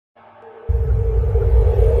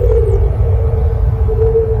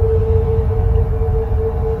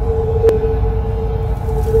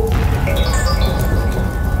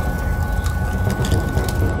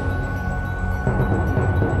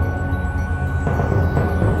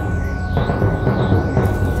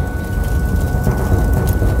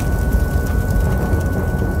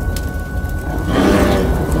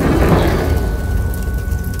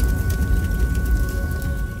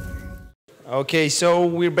Okay, so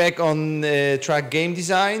we're back on track game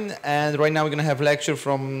design, and right now we're going to have a lecture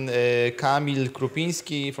from Kamil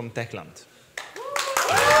Krupiński from Techland.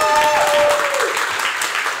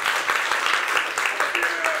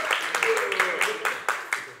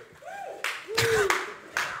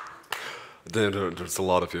 There's a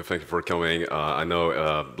lot of you. Thank you for coming. I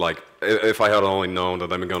know, like, if I had only known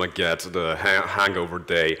that I'm gonna get the hangover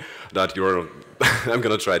day, that you're, I'm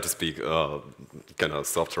gonna try to speak kind of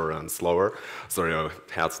softer and slower, so your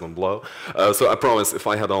heads don't blow. So I promise, if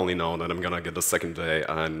I had only known that I'm gonna get the second day,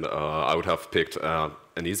 and I would have picked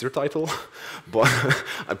an easier title, but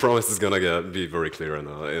I promise it's gonna be very clear in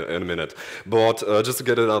a minute. But just to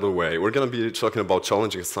get it out of the way, we're gonna be talking about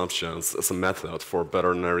challenging assumptions as a method for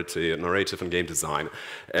better narrative and game design.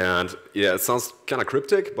 And yeah, it sounds kind of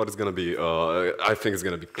cryptic, but it's gonna be, I think it's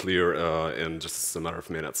gonna be clear in just a matter of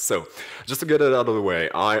minutes. So just to get it out of the way,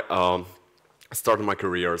 I started my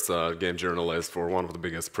career as a game journalist for one of the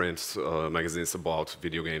biggest print magazines about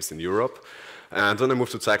video games in Europe. And then I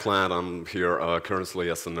moved to Techland. I'm here currently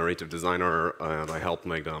as a narrative designer, and I helped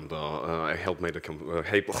make them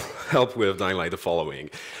help with Dying Light the following.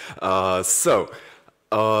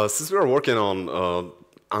 Since we are working on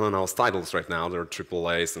unannounced titles right now, they're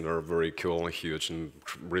AAAs and they're very cool and huge and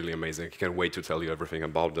really amazing. I can't wait to tell you everything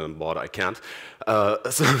about them, but I can't.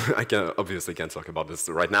 So I obviously can't talk about this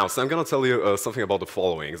right now. So I'm going to tell you something about the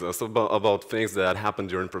following, so about things that happened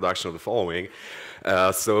during production of the following.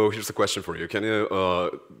 So here's a question for you. Can you,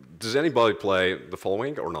 does anybody play the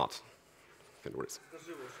following or not?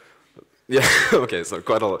 Yeah, okay, so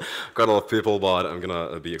quite a lot of people, but I'm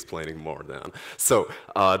gonna be explaining more then. So,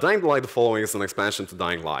 Dying Light the following is an expansion to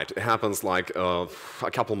Dying Light. It happens like a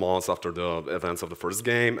couple months after the events of the first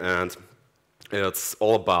game, and it's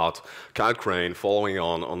all about Kyle Crane following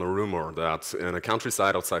on a rumor that in a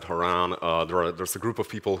countryside outside Haran, there's a group of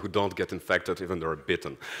people who don't get infected even they're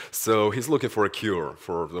bitten. So he's looking for a cure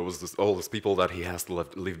for all those people that he has to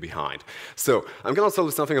leave behind. So I'm going to tell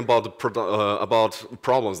you something about about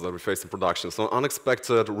problems that we face in production, so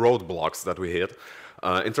unexpected roadblocks that we hit.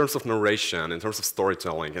 In terms of narration, in terms of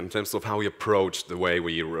storytelling, in terms of how we approach the way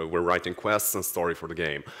we're writing quests and story for the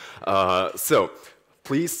game.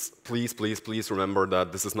 Please remember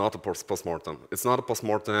that this is not a postmortem. It's not a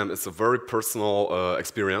postmortem. It's a very personal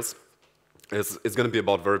experience. It's going to be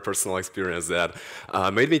about very personal experience that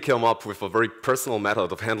made me come up with a very personal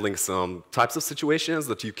method of handling some types of situations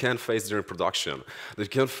that you can't face during production, that you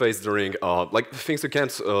can't face during like things you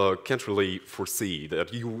can't really foresee,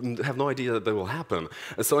 that you have no idea that they will happen.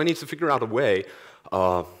 And so I need to figure out a way.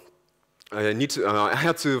 I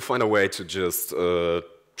had to find a way to just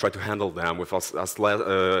try to handle them with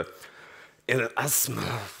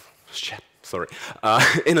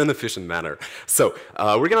in an efficient manner. So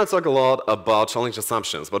we're going to talk a lot about challenging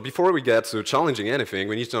assumptions, but before we get to challenging anything,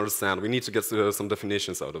 we need to understand, we need to get some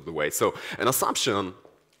definitions out of the way. So an assumption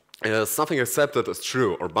is something accepted as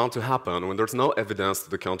true or bound to happen when there's no evidence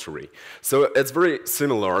to the contrary. So it's very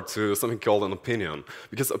similar to something called an opinion,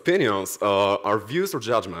 because opinions are views or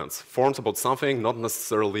judgments formed about something not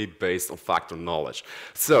necessarily based on fact or knowledge.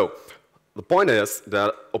 So the point is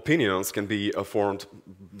that opinions can be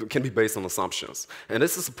based on assumptions, and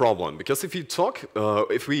this is a problem because if you talk,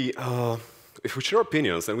 if we share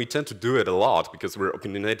opinions, and we tend to do it a lot because we're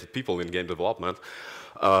opinionated people in game development.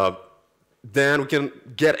 Then we can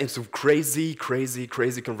get into crazy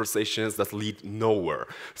conversations that lead nowhere.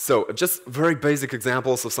 So just very basic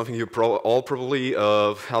examples of something you all probably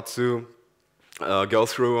had to go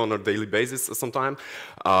through on a daily basis sometime.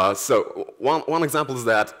 So one example is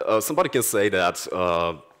that somebody can say that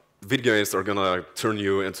video games are gonna turn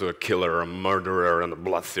you into a killer, a murderer, and a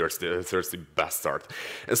bloodthirsty bastard.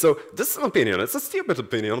 And so this is an opinion. It's a stupid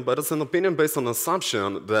opinion, but it's an opinion based on the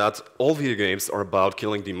assumption that all video games are about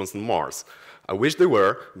killing demons on Mars. I wish they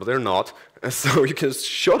were, but they're not. And so you can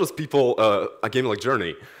show those people a game like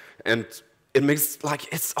Journey, and it makes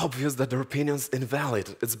like it's obvious that their opinion's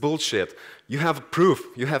invalid. It's bullshit. You have proof,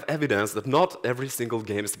 you have evidence that not every single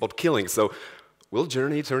game is about killing. So will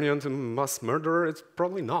Journey turn you into a mass murderer? It's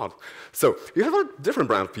probably not. So you have a different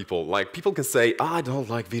brand of people. Like people can say, I don't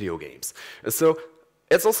like video games. And so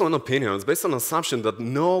it's also an opinion. It's based on an assumption that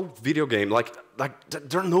no video game, like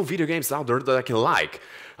there are no video games out there that I can like.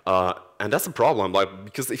 And that's a problem,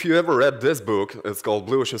 because if you ever read this book, it's called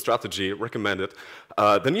Blue Ocean Strategy, recommend it,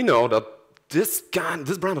 then you know that this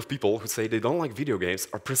brand of people who say they don't like video games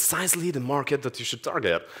are precisely the market that you should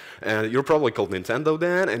target. And you're probably called Nintendo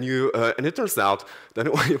then, and it turns out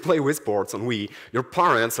that when you play Wii Sports on Wii, your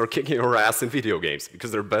parents are kicking your ass in video games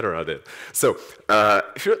because they're better at it. So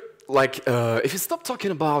if you're if you stop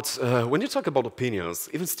talking about, when you talk about opinions,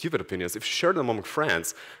 even stupid opinions, if you share them among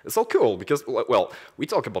friends, it's all cool because, well, we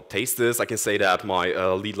talk about tastes. I can say that my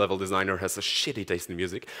lead level designer has a shitty taste in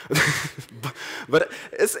music, but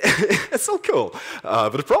it's all cool.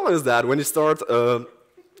 But the problem is that when you start,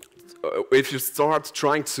 if you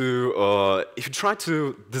try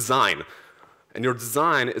to design, and your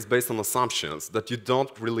design is based on assumptions that you don't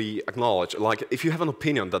really acknowledge, like if you have an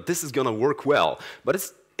opinion that this is gonna work well, but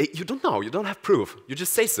you don't know, you don't have proof, you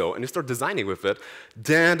just say so, and you start designing with it,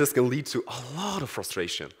 then this can lead to a lot of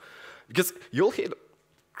frustration. Because you'll hit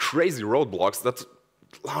crazy roadblocks that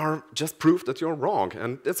are just proof that you're wrong,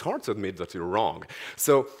 and it's hard to admit that you're wrong.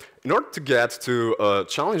 So in order to get to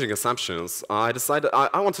challenging assumptions, I decided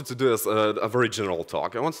I wanted to do a very general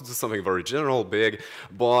talk. I wanted to do something very general, big,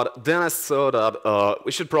 but then I saw that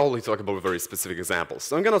we should probably talk about very specific examples.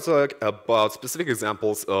 So I'm going to talk about specific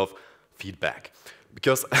examples of feedback.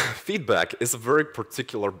 Because feedback is a very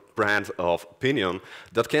particular brand of opinion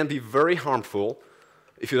that can be very harmful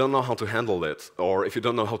if you don't know how to handle it, or if you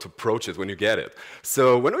don't know how to approach it when you get it.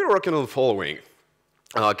 So when we were working on the following,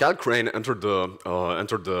 Kyle Crane entered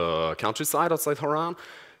the countryside outside Haran,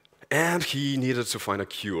 and he needed to find a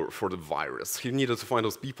cure for the virus. He needed to find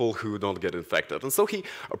those people who don't get infected. And so he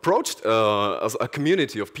approached a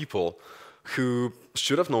community of people who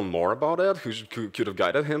should have known more about it, who could have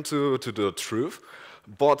guided him to the truth.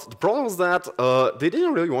 But the problem was that they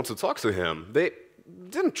didn't really want to talk to him. They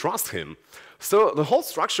didn't trust him. So the whole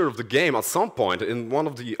structure of the game at some point in one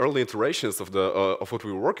of the early iterations of what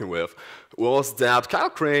we were working with was that Kyle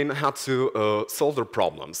Crane had to solve their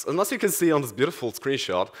problems. And as you can see on this beautiful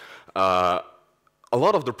screenshot, a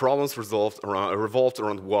lot of the problems revolved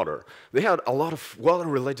around water. They had a lot of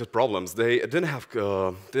water-related problems. They didn't have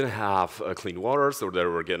clean water, so they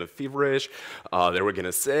were getting feverish, they were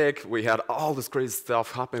getting sick. We had all this crazy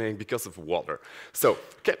stuff happening because of water. So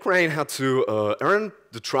Kyle Crane had to earn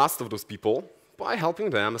the trust of those people by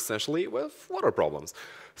helping them essentially with water problems.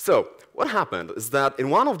 So what happened is that in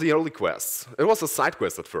one of the early quests, it was a side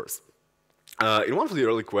quest at first. In one of the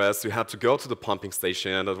early quests, you had to go to the pumping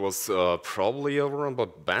station that was probably overrun by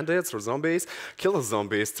bandits or zombies, kill the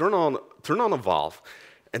zombies, turn on a valve,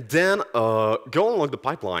 and then go along the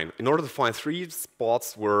pipeline in order to find 3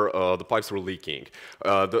 spots where the pipes were leaking.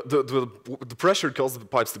 The pressure caused the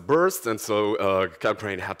pipes to burst, and so Kyle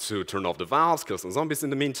Crane had to turn off the valves, kill some zombies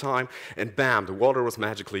in the meantime, and bam, the water was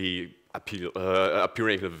magically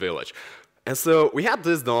appearing in the village. And so we had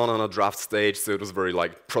this done on a draft stage, so it was very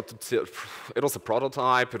like it was a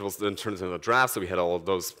prototype, it was then turned into a draft, so we had all of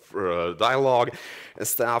those dialogue and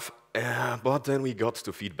stuff. But then we got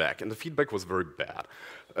to feedback, and the feedback was very bad.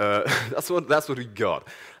 That's what we got.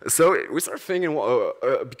 So we started thinking,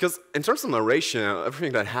 because in terms of narration,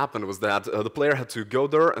 everything that happened was that the player had to go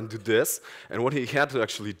there and do this, and what he had to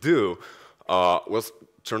actually do was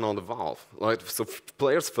turn on the valve. Like, so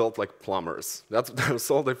players felt like plumbers.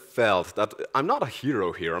 That's all they felt. That I'm not a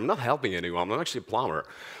hero here. I'm not helping anyone. I'm actually a plumber.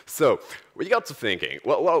 So we got to thinking,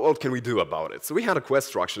 what can we do about it? So we had a quest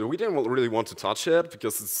structure. We didn't really want to touch it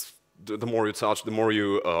because it's the more you touch, the more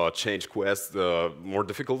you change quests, the more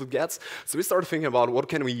difficult it gets. So we started thinking about what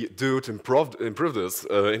can we do to improve this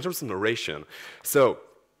in terms of narration. So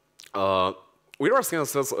we were asking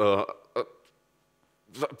ourselves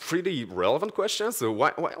pretty relevant questions. So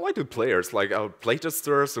why do players, like our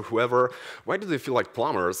playtesters or whoever, why do they feel like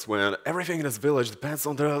plumbers when everything in this village depends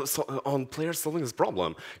on players solving this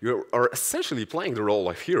problem? You are essentially playing the role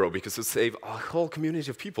of hero because you save a whole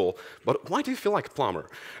community of people, but why do you feel like a plumber?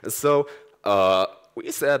 And so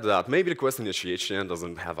we said that maybe the quest initiation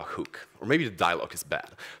doesn't have a hook, or maybe the dialogue is bad.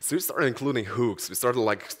 So we started including hooks. We started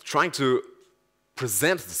like trying to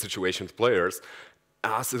present the situation to players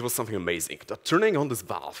as it was something amazing. That turning on this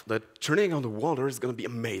valve, that turning on the water is going to be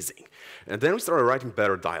amazing. And then we started writing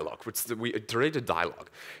better dialogue, which we iterated dialogue.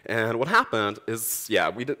 And what happened is, yeah,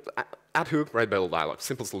 we did add hook, write better dialogue,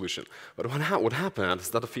 simple solution. But what happened is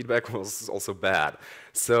that the feedback was also bad.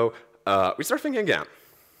 So we started thinking again.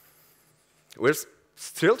 We're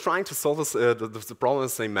still trying to solve this, the problem in the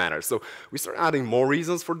same manner. So we start adding more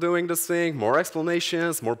reasons for doing this thing, more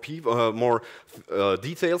explanations, more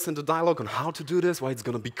details in the dialogue on how to do this, why it's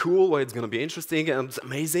going to be cool, why it's going to be interesting and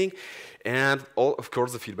amazing. And of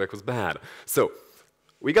course, the feedback was bad. So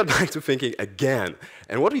we got back to thinking again.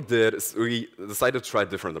 And what we did is we decided to try a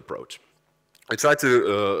different approach. I tried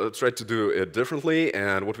to do it differently.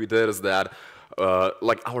 And what we did is that,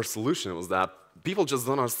 like our solution was that people just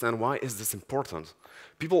don't understand why is this important.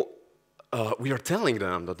 People we are telling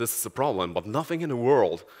them that this is a problem, but nothing in the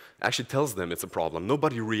world actually tells them it's a problem.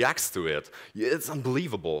 Nobody reacts to it. It's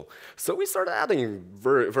unbelievable. So we started adding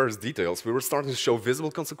various details. We were starting to show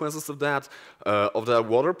visible consequences of that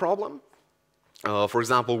water problem. For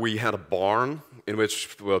example, we had a barn in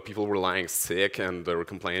which people were lying sick and they were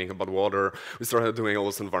complaining about water. We started doing all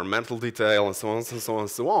this environmental detail and so on and so on and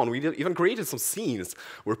so on. We even created some scenes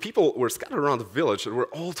where people were scattered around the village and were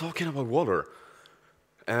all talking about water.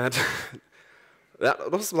 And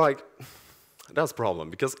that was a problem,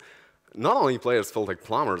 because not only players felt like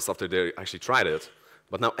plumbers after they actually tried it,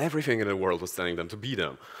 but now everything in the world was telling them to be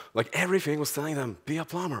them. Like everything was telling them, be a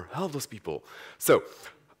plumber, help those people. So,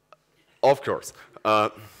 of course,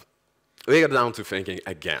 we got down to thinking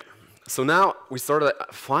again. So now we started,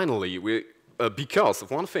 finally, because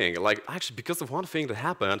of one thing, because of one thing that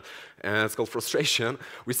happened, and it's called frustration,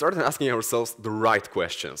 we started asking ourselves the right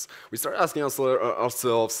questions. We started asking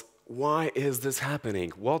ourselves, why is this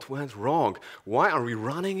happening? What went wrong? Why are we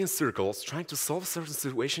running in circles, trying to solve a certain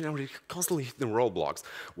situation, and we're constantly hitting roadblocks?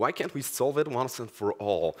 Why can't we solve it once and for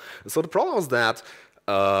all? And so the problem was that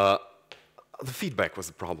the feedback was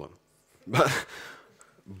the problem.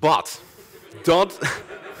 But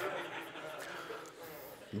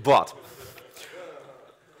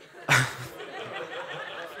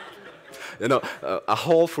you know, a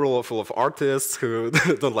hall full of artists who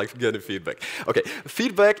don't like getting feedback. Okay,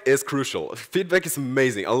 feedback is crucial. Feedback is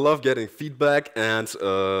amazing. I love getting feedback, and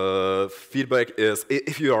feedback is,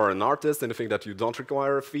 if you are an artist and you think that you don't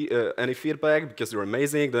require any feedback because you're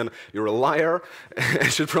amazing, then you're a liar, and you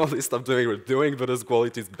should probably stop doing what you're doing, but his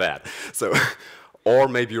quality is bad. So, or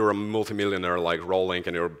maybe you're a multimillionaire like Rowling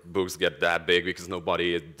and your books get that big because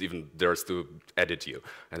nobody even dares to edit you,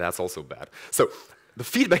 and that's also bad. So, the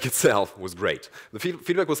feedback itself was great. The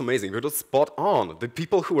feedback was amazing. It was spot on. The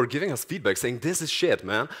people who were giving us feedback saying, this is shit,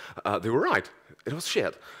 man, they were right. It was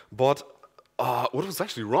shit. But what was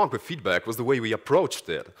actually wrong with feedback was the way we approached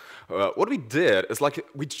it. What we did is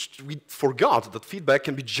we forgot that feedback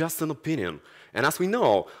can be just an opinion. And as we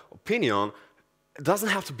know, opinion doesn't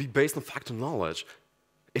have to be based on fact and knowledge.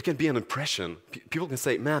 It can be an impression. People can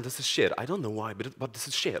say, man, this is shit. I don't know why, but this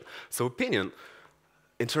is shit. So opinion,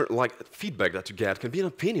 feedback that you get can be an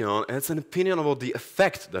opinion, and it's an opinion about the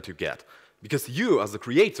effect that you get. Because you, as the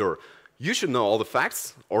creator, you should know all the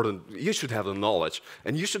facts, or you should have the knowledge,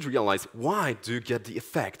 and you should realize why do you get the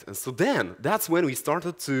effect. And so then, that's when we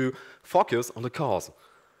started to focus on the cause.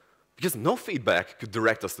 Because no feedback could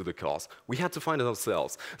direct us to the cause. We had to find it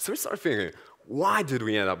ourselves. So we started thinking, why did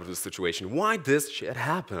we end up with this situation? Why this shit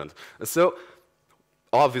happened? And so,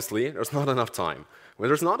 obviously, there's not enough time. When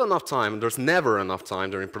there's not enough time, there's never enough time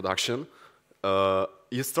during production,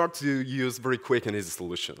 you start to use very quick and easy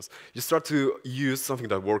solutions. You start to use something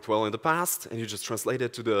that worked well in the past, and you just translate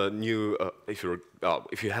it to the new, if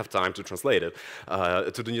you have time to translate it,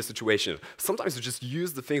 to the new situation. Sometimes you just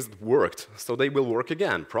use the things that worked, so they will work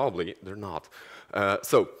again. Probably, they're not.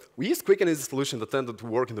 So we used quick and easy solutions that tended to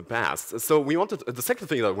work in the past. So we wanted, the second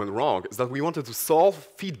thing that went wrong is that we wanted to solve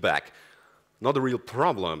feedback, not the real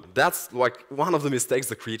problem. That's like one of the mistakes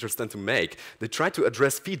the creators tend to make. They try to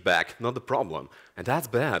address feedback, not the problem. And that's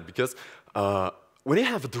bad, because when you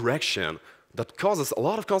have a direction that causes a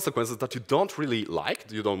lot of consequences that you don't really like,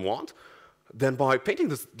 that you don't want, then by painting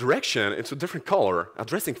this direction into a different color,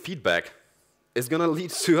 addressing feedback is going to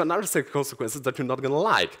lead to another set of consequences that you're not going to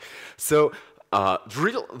like. So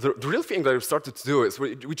the real thing that we started to do is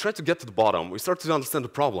we tried to get to the bottom. We started to understand the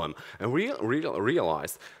problem, and we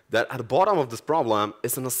realized that at the bottom of this problem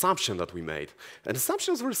is an assumption that we made. And the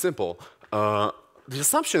assumption is very simple. The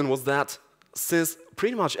assumption was that since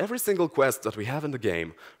pretty much every single quest that we have in the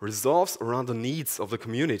game resolves around the needs of the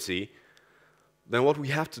community, then what we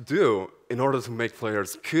have to do in order to make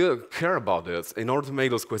players care about this, in order to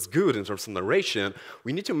make those quests good in terms of narration,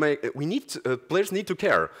 players need to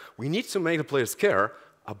care. We need to make the players care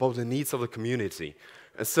about the needs of the community.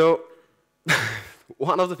 And so,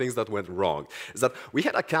 one of the things that went wrong is that we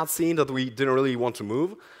had a cutscene that we didn't really want to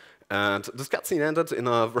move, and this cutscene ended in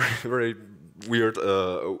a very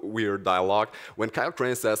weird dialogue when Kyle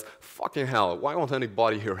Crane says, fucking hell, why won't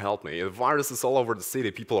anybody here help me? The virus is all over the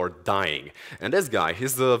city, people are dying. And this guy,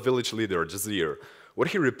 he's the village leader, Jazir. What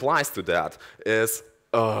he replies to that is,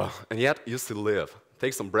 and yet you still live.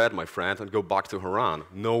 Take some bread, my friend, and go back to Haran.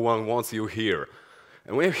 No one wants you here.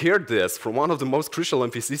 And when you hear this from one of the most crucial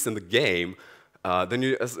NPCs in the game, then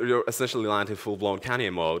you're essentially land in full-blown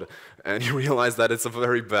Kanye mode, and you realize that it's a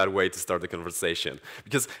very bad way to start the conversation.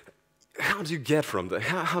 Because how do you get from that?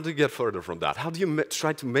 How do you get further from that? How do you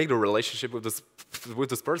try to make the relationship with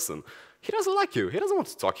this person? he doesn't like you. He doesn't want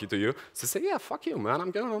to talk to you. So say, yeah, fuck you, man.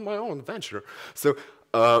 I'm going on my own adventure. So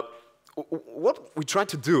what we tried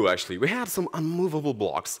to do, actually, we had some unmovable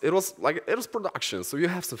blocks. It was production, so you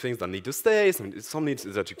have some things that need to stay, some needs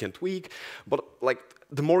that you can tweak. But like,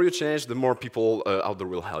 the more you change, the more people out there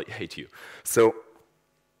will hate you. So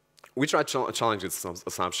we tried to challenge this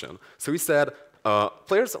assumption. So we said,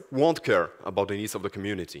 players won't care about the needs of the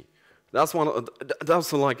community. That's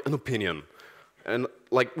like an opinion. And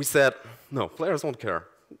like we said, no, players won't care.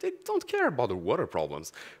 They don't care about the water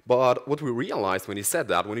problems. But what we realized when he said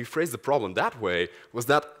that, when he phrased the problem that way, was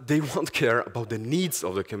that they won't care about the needs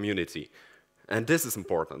of the community. And this is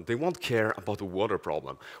important. They won't care about the water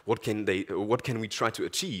problem. What can we try to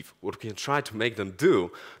achieve? What can we try to make them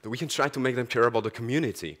do? That we can try to make them care about the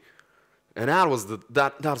community. And that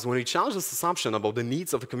was when we challenged this assumption about the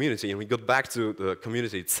needs of the community, and we got back to the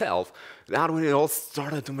community itself. That when it all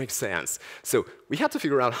started to make sense. So we had to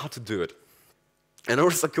figure out how to do it. And there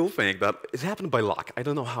was a cool thing that it happened by luck. I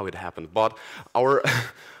don't know how it happened, but our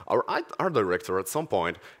art director at some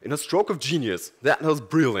point, in a stroke of genius, that was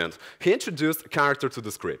brilliant. He introduced a character to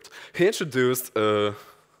the script. He introduced, I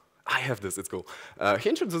have this, it's cool. He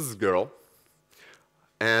introduced this girl.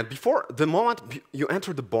 And before the moment you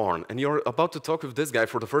enter the barn and you're about to talk with this guy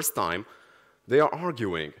for the first time, they are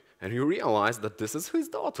arguing. And you realize that this is his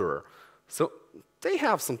daughter. So they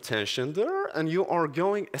have some tension there, and you are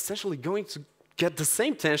essentially going to get the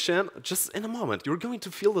same tension just in a moment. You're going to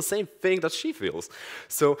feel the same thing that she feels.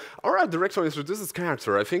 So our art director introduced this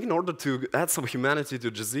character, I think in order to add some humanity to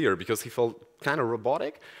Jazeer, because he felt kind of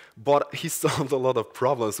robotic, but he solved a lot of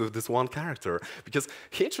problems with this one character, because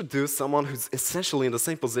he introduced someone who's essentially in the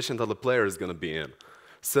same position that the player is going to be in.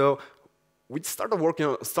 So we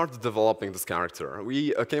started developing this character.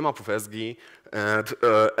 We came up with SG, and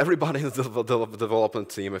everybody in the development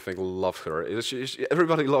team, I think, loved her.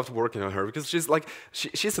 Everybody loved working on her because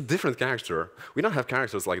she's a different character. We don't have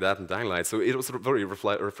characters like that in Dying Light, so it was very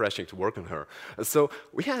refreshing to work on her. And so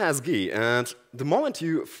we had SG, and the moment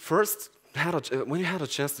you when you had a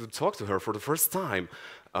chance to talk to her for the first time,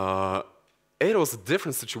 it was a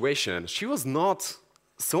different situation. She was not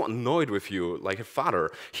so annoyed with you like her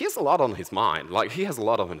father. He has a lot on his mind. He has a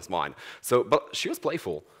lot on his mind. So, but she was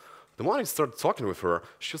playful. The moment I started talking with her,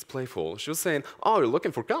 she was playful. She was saying, "Oh, you're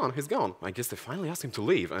looking for Khan? He's gone." I guess they finally asked him to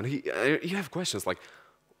leave. And you have questions like,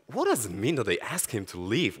 what does it mean that they asked him to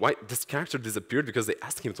leave? Why this character disappeared because they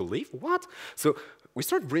asked him to leave? What? So we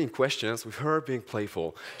started bringing questions with her being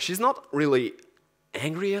playful. She's not really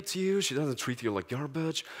angry at you. She doesn't treat you like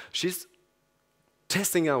garbage. She's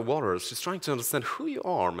testing out waters. She's trying to understand who you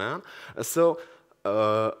are, man. So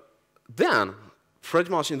then, pretty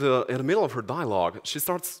much in the middle of her dialogue, she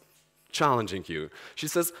starts challenging you. She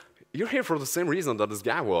says, "You're here for the same reason that this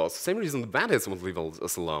guy was, same reason the bandits won't leave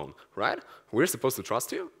us alone, right? We're supposed to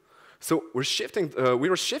trust you?" So we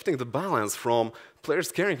were shifting the balance from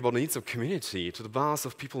players caring about the needs of community to the balance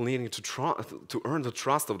of people needing to earn the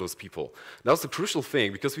trust of those people. That was the crucial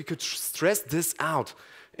thing, because we could stress this out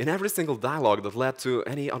in every single dialogue that led to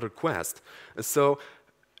any other quest. And so,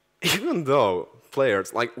 even though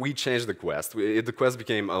players, we changed the quest. The quest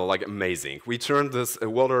became amazing. We turned this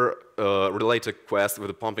water-related quest with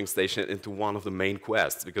a pumping station into one of the main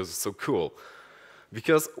quests because it's so cool.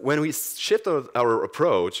 Because when we shifted our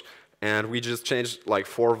approach and we just changed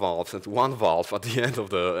 4 valves into 1 valve at the end of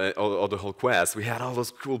the whole quest, we had all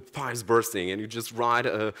those cool pipes bursting, and you just ride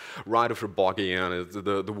with your buggy, and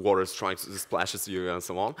the water is trying to splashes you and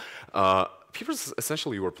so on. People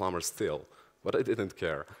essentially were plumbers still, but I didn't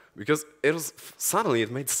care because suddenly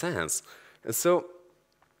it made sense. And so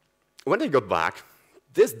when they got back,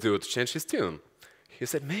 this dude changed his tune. He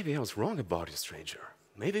said, "Maybe I was wrong about you, stranger.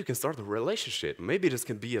 Maybe we can start a relationship. Maybe this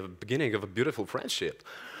can be a beginning of a beautiful friendship."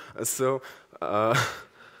 And so,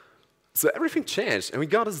 so everything changed, and we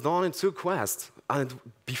got this done in 2 quests. And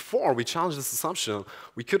before we challenged this assumption,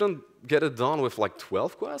 we couldn't get it done with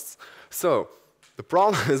 12 quests. So the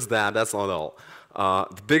problem is that's not all.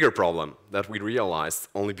 The bigger problem that we realized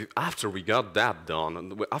only after we got that done,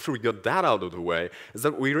 and after we got that out of the way, is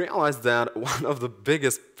that we realized that one of the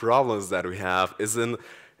biggest problems that we have is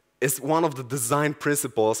one of the design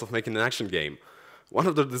principles of making an action game. One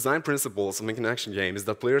of the design principles of making an action game is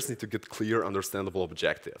that players need to get clear, understandable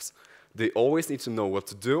objectives. They always need to know what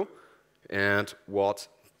to do and what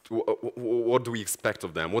do we expect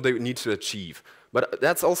of them, what they need to achieve. But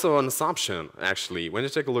that's also an assumption, actually. When you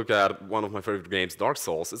take a look at one of my favorite games, Dark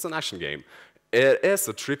Souls, it's an action game. It is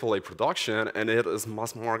a AAA production, and it is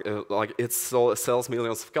it sells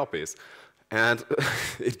millions of copies. And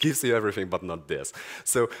it gives you everything, but not this.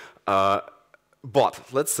 So, but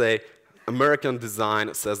let's say American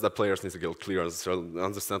design says that players need to get clear and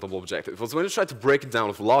understandable objectives. But when you try to break it down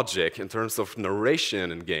with logic in terms of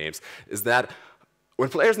narration in games, is that when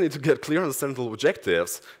players need to get clear and understandable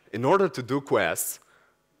objectives in order to do quests,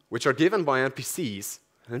 which are given by NPCs,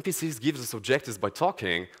 and NPCs give us objectives by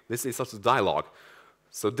talking, this is such a dialogue.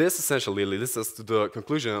 So this essentially leads us to the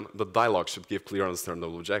conclusion that dialogue should give clear and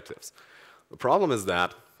understandable objectives. The problem is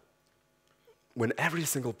that when every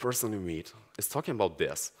single person you meet is talking about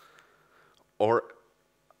this, or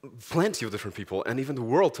plenty of different people, and even the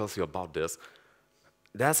world tells you about this,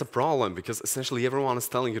 that's a problem, because essentially everyone is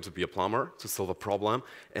telling you to be a plumber, to solve a problem,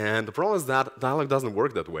 and the problem is that dialogue doesn't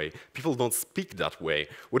work that way. People don't speak that way.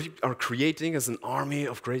 What you are creating is an army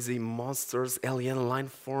of crazy monsters, alien line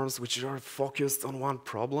forms, which are focused on one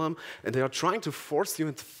problem, and they are trying to force you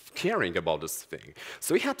into caring about this thing.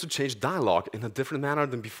 So we had to change dialogue in a different manner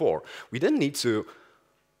than before. We didn't need to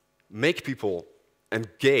make people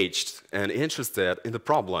engaged and interested in the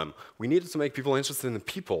problem. We needed to make people interested in the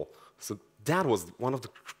people. So that was one of the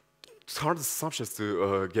hardest assumptions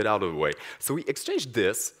to get out of the way. So we exchanged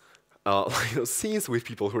this, scenes with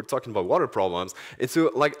people who are talking about water problems, into,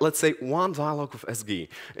 like, let's say, one dialogue with SG,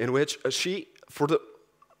 in which she, for the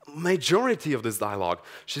majority of this dialogue,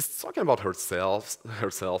 she's talking about herself,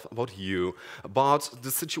 about you, about the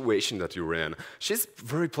situation that you're in. She's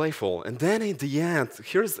very playful, and then in the end,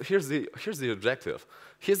 here's the objective.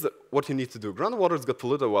 Here's what you need to do. Groundwater got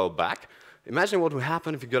polluted a while back. Imagine what would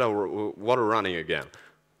happen if you get our water running again.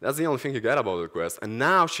 That's the only thing you get about the quest. And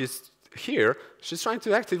now she's here, she's trying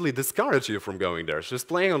to actively discourage you from going there. She's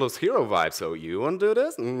playing on those hero vibes. So you want to do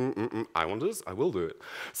this? I want to do this? I will do it.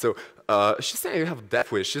 So she's saying you have a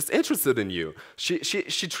death wish. She's interested in you. She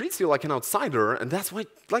treats you like an outsider, and that's why,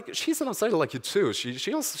 like, she's an outsider like you too. She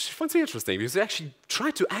finds you interesting because you actually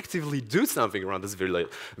try to actively do something around this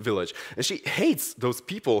village. And she hates those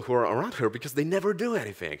people who are around her because they never do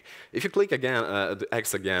anything. If you click again, the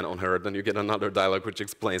X again on her, then you get another dialogue which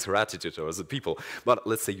explains her attitude towards the people. But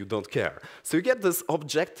let's say you don't care. So you get this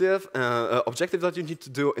objective that you need to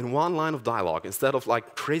do in one line of dialogue instead of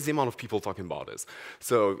like crazy amount of people talking about this.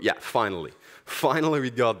 So yeah, finally we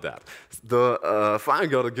got that. Finally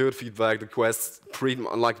got a good feedback. The quest,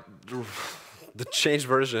 like the changed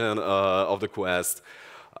version of the quest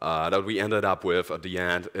that we ended up with at the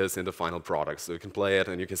end is in the final product. So you can play it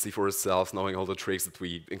and you can see for yourself, knowing all the tricks that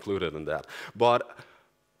we included in that. But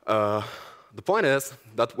the point is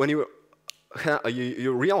that when you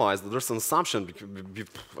realize that there's an assumption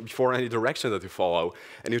before any direction that you follow,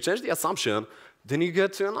 and you change the assumption, then you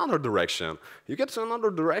get to another direction. You get to another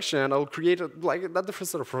direction that will create a different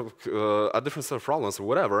set of problems or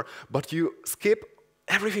whatever, but you skip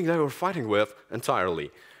everything that you're fighting with entirely.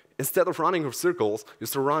 Instead of running in circles, you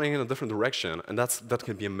start running in a different direction, and that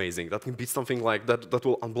can be amazing. That can be something like that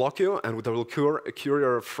will unblock you, and that will cure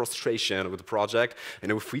your frustration with the project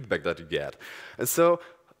and with feedback that you get. And so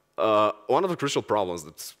one of the crucial problems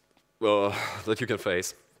that you can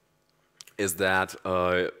face is that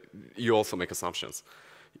you also make assumptions.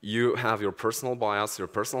 You have your personal bias, your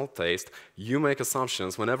personal taste. You make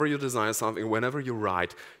assumptions whenever you design something, whenever you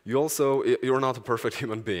write. You're not a perfect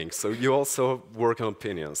human being, so you also work on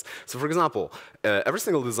opinions. So, for example, every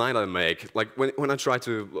single design I make, like when I try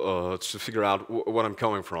to figure out what I'm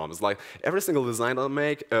coming from, it's like every single design I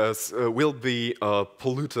make will be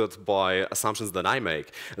polluted by assumptions that I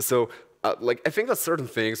make. And so, I think that certain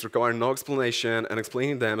things require no explanation, and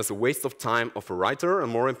explaining them is a waste of time of a writer,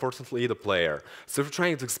 and more importantly, the player. So if you're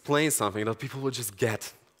trying to explain something that people will just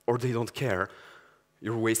get, or they don't care,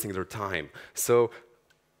 you're wasting their time. So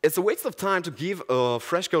it's a waste of time to give a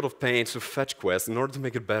fresh coat of paint to fetch quests in order to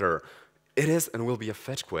make it better. It is and will be a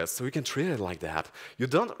fetch quest, so you can treat it like that. You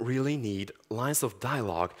don't really need lines of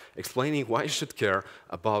dialogue explaining why you should care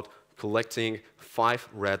about collecting 5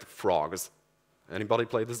 red frogs. Anybody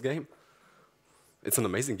play this game? It's an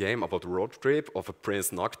amazing game about the road trip of a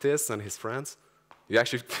Prince Noctis and his friends. You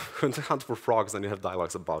actually hunt for frogs and you have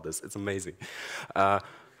dialogues about this. It's amazing. I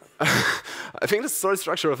think the story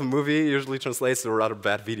structure of a movie usually translates to a rather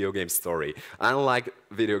bad video game story. I don't like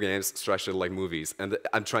video games structured like movies, and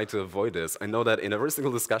I'm trying to avoid this. I know that in every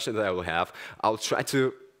single discussion that I will have, I'll try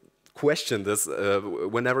to question this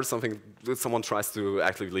whenever someone tries to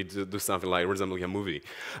actively do something like resembling a movie.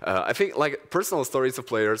 I think like personal stories of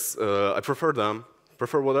players, I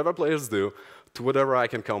prefer whatever players do to whatever I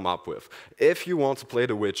can come up with. If you want to play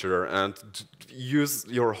The Witcher and use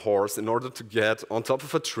your horse in order to get on top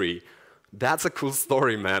of a tree, that's a cool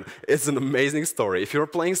story, man. It's an amazing story. If you're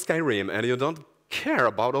playing Skyrim and you don't care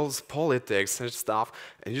about all this politics and stuff,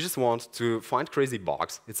 and you just want to find crazy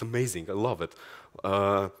bugs, it's amazing. I love it.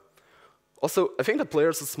 Also, I think that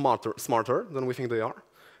players are smarter than we think they are.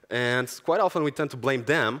 And quite often we tend to blame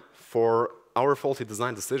them for our faulty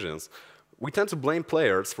design decisions. We tend to blame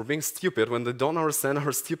players for being stupid when they don't understand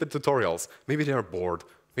our stupid tutorials. Maybe they are bored.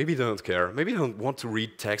 Maybe they don't care. Maybe they don't want to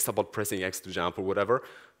read text about pressing X to jump or whatever.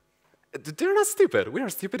 They're not stupid. We are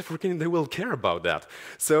stupid for thinking they will care about that.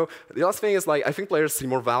 So the last thing is, like, I think players see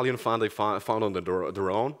more value and fun they found on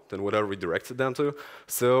their own than whatever we directed them to.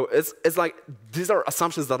 So it's like these are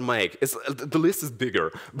assumptions that make. The list is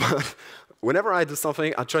bigger, but whenever I do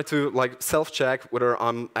something, I try to like self-check whether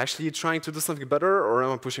I'm actually trying to do something better or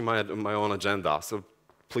am I pushing my own agenda. So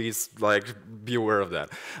please, like, be aware of that.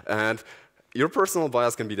 And your personal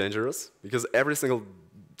bias can be dangerous because every single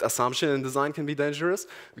assumption in design can be dangerous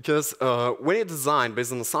because when you design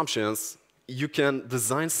based on assumptions, you can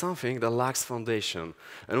design something that lacks foundation.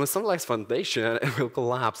 And when something lacks foundation, it will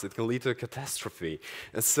collapse. It can lead to a catastrophe.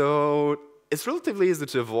 And so it's relatively easy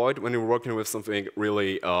to avoid when you're working with something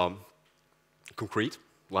really concrete,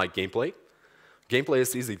 like gameplay. Gameplay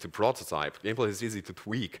is easy to prototype. Gameplay is easy to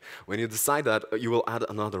tweak. When you decide that you will add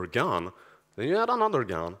another gun, then you add another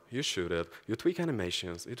gun, you shoot it, you tweak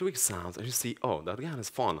animations, you tweak sounds, and you see, oh, that gun is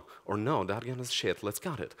fun, or no, that gun is shit, let's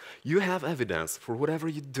cut it. You have evidence for whatever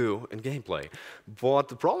you do in gameplay. But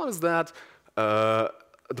the problem is that, how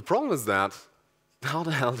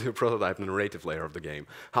the hell do you prototype the narrative layer of the game?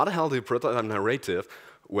 How the hell do you prototype narrative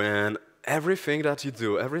when everything that you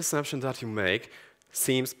do, every assumption that you make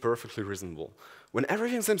seems perfectly reasonable? When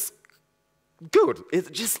everything seems good, it's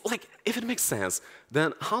just like, if it makes sense,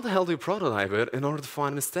 then how the hell do you prototype it in order to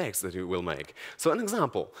find mistakes that you will make? So an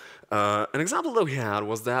example that we had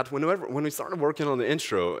was that when we started working on the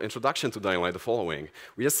introduction to Dying Light the following,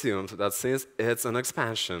 we assumed that since it's an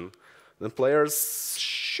expansion, then players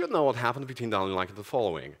should know what happened between Dying Light and the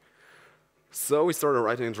following. So we started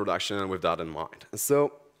writing an introduction with that in mind. And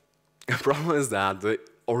so the problem is that the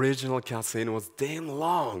original cutscene was damn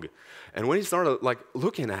long. And when we started like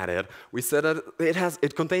looking at it, we said that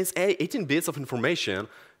it contains 18 bits of information.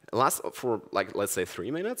 It lasts for, like, let's say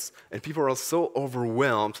 3 minutes, and people are so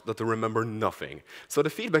overwhelmed that they remember nothing. So the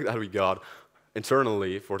feedback that we got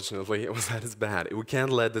internally, fortunately, was that it's bad. We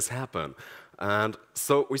can't let this happen. And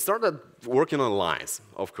so we started working on lines,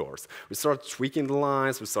 of course. We started tweaking the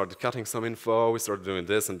lines, we started cutting some info, we started doing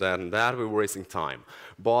this and that and that. We were wasting time.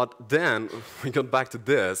 But then we got back to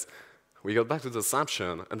this. We got back to the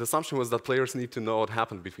assumption, and the assumption was that players need to know what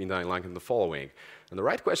happened between Dying Light and the following. And the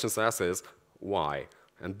right question to ask is, why?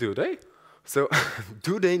 And do they? So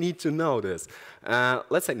do they need to know this?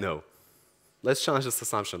 Let's say no. Let's challenge this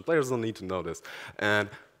assumption. Players don't need to know this. And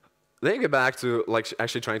then you get back to like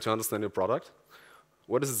actually trying to understand your product.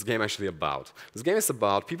 What is this game actually about? This game is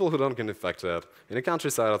about people who don't get infected in a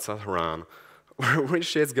countryside outside Haran, where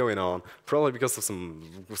shit's going on, probably because of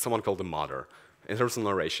someone called the Mother. In terms of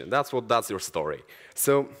narration, that's your story.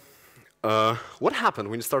 So, what happened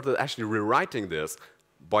when you started actually rewriting this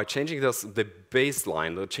by changing the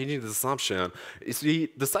baseline, changing the assumption? Is we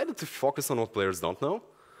decided to focus on what players don't know.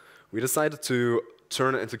 We decided to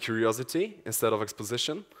turn it into curiosity instead of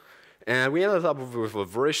exposition, and we ended up with a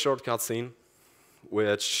very short cutscene,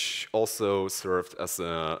 which also served as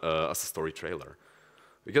a story trailer,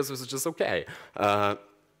 because it was just okay. But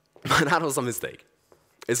that was a mistake.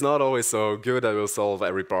 It's not always so good that we'll solve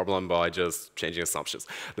every problem by just changing assumptions.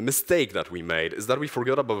 The mistake that we made is that we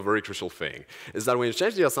forgot about a very crucial thing, is that when you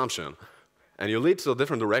change the assumption and you lead to a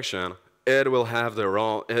different direction, it will have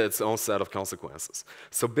its own set of consequences.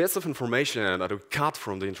 So bits of information that we cut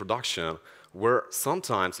from the introduction were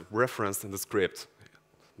sometimes referenced in the script.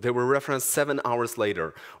 They were referenced 7 hours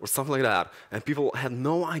later or something like that, and people had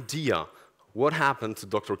no idea what happened to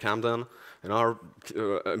Dr. Camden and our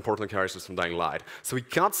important characters from Dying Light. So we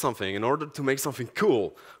cut something in order to make something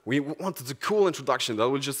cool. We wanted a cool introduction that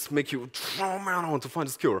would just make you, oh man, I want to find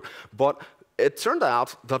this cure. But it turned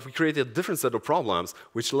out that we created a different set of problems,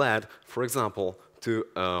 which led, for example, to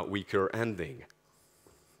a weaker ending.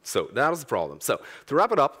 So that was the problem. So to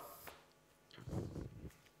wrap it up,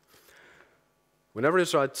 whenever you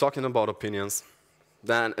try talking about opinions,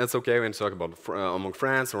 then it's okay when you talk about among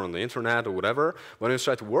friends or on the internet or whatever. When you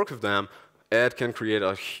try to work with them, it can create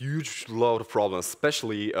a huge load of problems,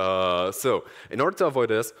 especially so. In order to avoid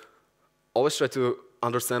this, always try to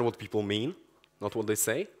understand what people mean, not what they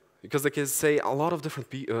say, because they can say a lot of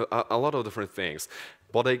different things,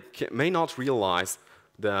 but they may not realize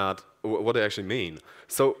that what they actually mean.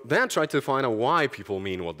 So then try to find out why people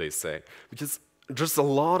mean what they say, because there's a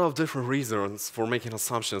lot of different reasons for making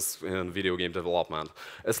assumptions in video game development.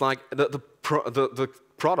 It's like the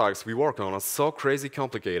products we work on are so crazy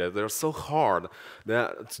complicated, they're so hard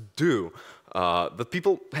to do, that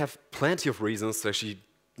people have plenty of reasons to actually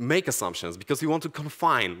make assumptions because you want to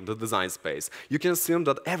confine the design space. You can assume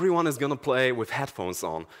that everyone is going to play with headphones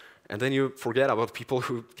on, and then you forget about people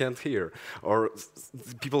who can't hear, or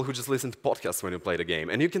people who just listen to podcasts when you play the game.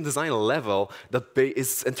 And you can design a level that is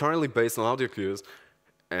entirely based on audio cues,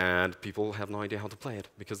 and people have no idea how to play it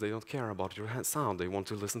because they don't care about your sound. They want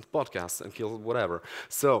to listen to podcasts and kill whatever.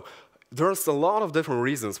 So there's a lot of different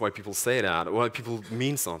reasons why people say that, why people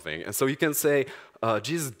mean something. And so you can say,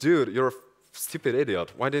 Jesus, dude, you're a stupid idiot.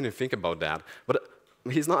 Why didn't you think about that? But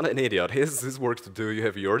he's not an idiot. He has his work to do. You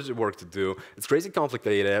have your work to do. It's crazy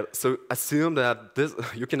complicated. So assume that this,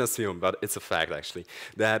 you can assume, but it's a fact actually,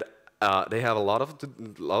 that they have a lot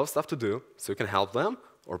of stuff to do, so you can help them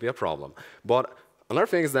or be a problem. But another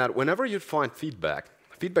thing is that whenever you find feedback,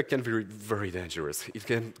 feedback can be very dangerous. It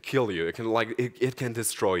can kill you. It can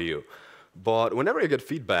destroy you. But whenever you get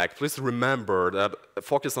feedback, please remember that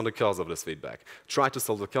focus on the cause of this feedback. Try to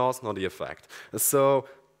solve the cause, not the effect. And so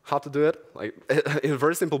how to do it? Like, in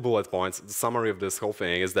very simple bullet points, the summary of this whole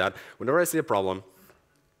thing is that whenever I see a problem,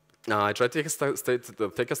 I try to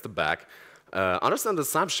take a step back, understand the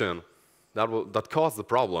assumption that caused the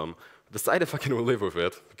problem, decide if I can live with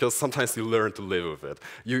it, because sometimes you learn to live with it.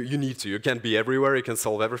 You need to. You can't be everywhere, you can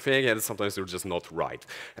solve everything, and sometimes you're just not right.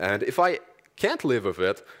 And if I can't live with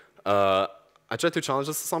it, I try to challenge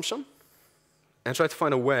this assumption and try to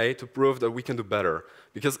find a way to prove that we can do better.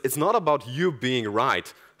 Because it's not about you being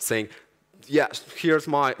right, saying, yeah, here's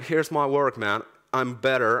my work, man. I'm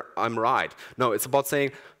better, I'm right. No, it's about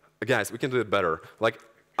saying, guys, we can do it better. Like,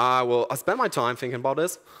 I spend my time thinking about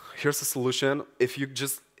this. Here's the solution. If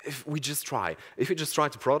we just try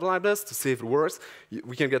to prototype this to see if it works,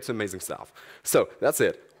 we can get to amazing stuff. So that's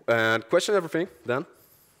it. And question everything then.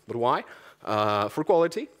 But why? For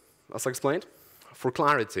quality, as I explained. For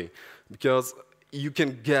clarity, because you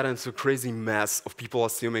can get into a crazy mess of people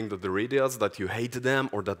assuming that they're idiots, that you hate them,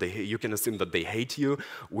 or that you can assume that they hate you,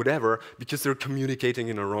 whatever, because they're communicating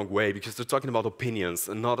in a wrong way, because they're talking about opinions,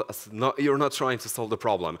 and you're not trying to solve the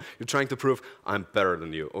problem. You're trying to prove, I'm better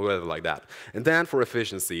than you, or whatever like that. And then for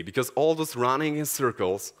efficiency, because all this running in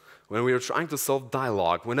circles, when we are trying to solve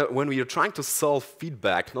dialogue, when we are trying to solve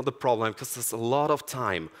feedback, not the problem, because there's a lot of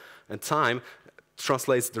time, and time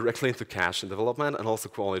translates directly into cash and development and also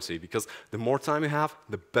quality, because the more time you have,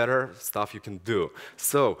 the better stuff you can do.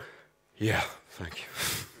 So, yeah, thank you.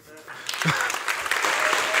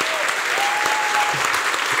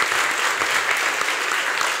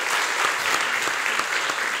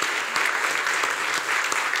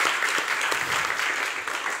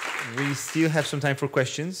 We still have some time for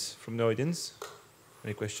questions from the audience.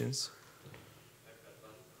 Any questions?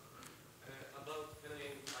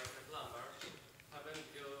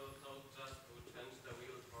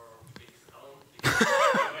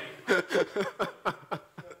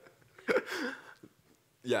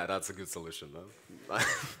 Yeah, that's a good solution, though.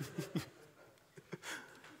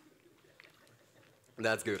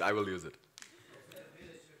 That's good. I will use it.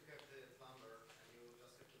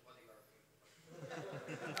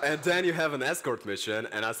 And then you have an escort mission,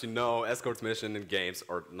 and as you know, escort missions in games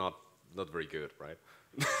are not very good, right?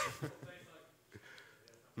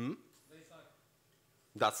 Hmm?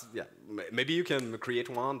 That's, yeah. Maybe you can create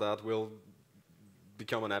one that will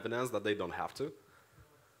become an evidence that they don't have to.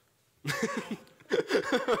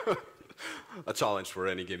 A challenge for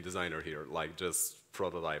any game designer here, like just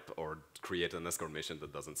prototype or create an escort mission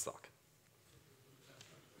that doesn't suck.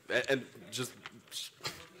 And just...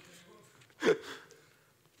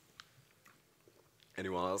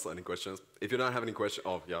 Anyone else? Any questions? If you don't have any questions,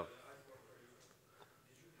 oh, yeah.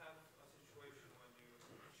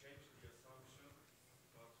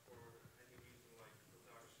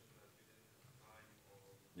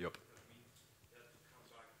 Yep.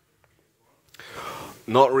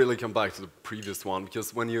 Not really come back to the previous one,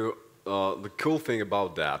 because when you, the cool thing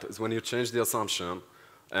about that is when you change the assumption,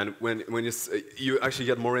 and when you actually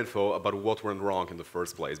get more info about what went wrong in the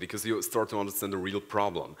first place, because you start to understand the real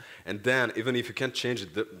problem. And then, even if you can't change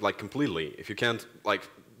it like completely, if you can't like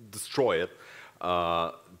destroy it,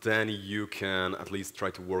 then you can at least try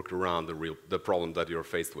to work around the problem that you're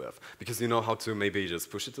faced with, because you know how to maybe just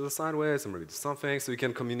push it to the sideways and maybe do something, so you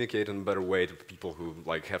can communicate in a better way to people who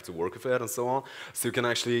like have to work with it and so on. So you can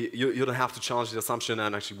actually you don't have to challenge the assumption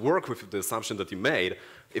and actually work with the assumption that you made,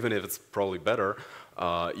 even if it's probably better.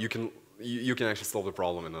 You can actually solve the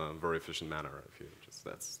problem in a very efficient manner if you just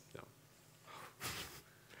yeah.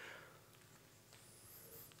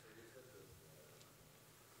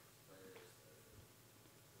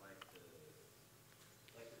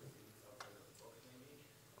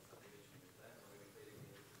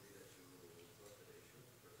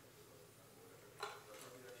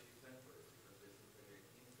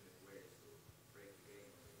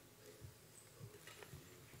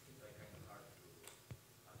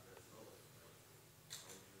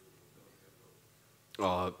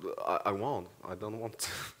 I won't. I don't want to.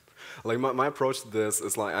 Like my approach to this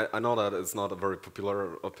is like I know that it's not a very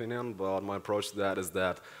popular opinion, but my approach to that is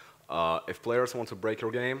that if players want to break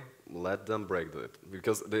your game, let them break it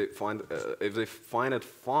because they find if they find it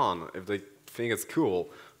fun, if they think it's cool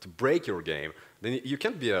to break your game, then you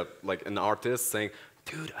can't be like an artist saying,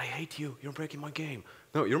 "Dude, I hate you. You're breaking my game."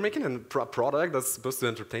 No, you're making a product that's supposed to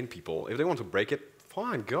entertain people. If they want to break it,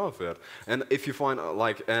 fine, go with it. And if you find,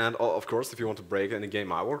 of course, if you want to break any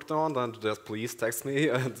game I worked on, then just please text me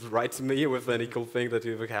and write to me with any cool thing that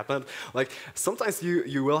you've happened. Like, sometimes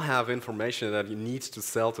you will have information that you need to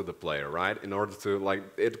sell to the player, right? In order to, like,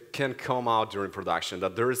 it can come out during production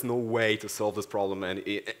that there is no way to solve this problem,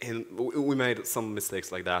 and we made some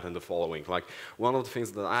mistakes like that in the following. Like, one of the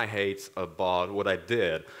things that I hate about what I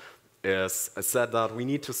did is I said that we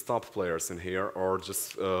need to stop players in here or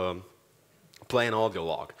just play an audio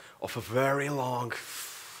log of a very long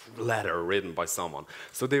letter written by someone.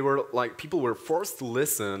 So they were like, people were forced to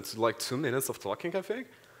listen to like 2 minutes of talking, I think,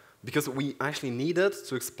 because we actually needed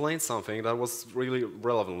to explain something that was really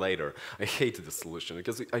relevant later. I hated the solution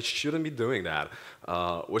because I shouldn't be doing that.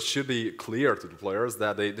 What should be clear to the players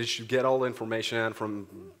that they should get all the information from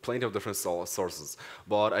plenty of different sources.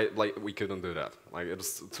 But we couldn't do that. Like it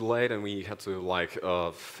was too late, and we had to like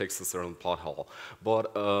fix a certain plot hole.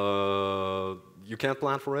 But you can't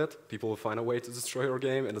plan for it. People will find a way to destroy your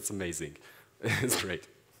game, and it's amazing. It's great.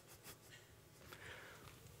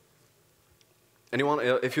 Anyone,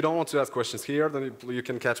 if you don't want to ask questions here, then you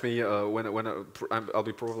can catch me when I'll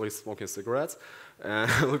be probably smoking cigarettes,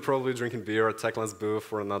 and I'll be probably drinking beer at Techland's booth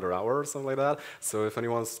for another hour or something like that. So if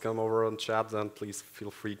anyone wants to come over and chat, then please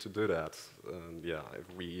feel free to do that. Yeah,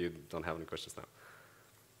 we don't have any questions now.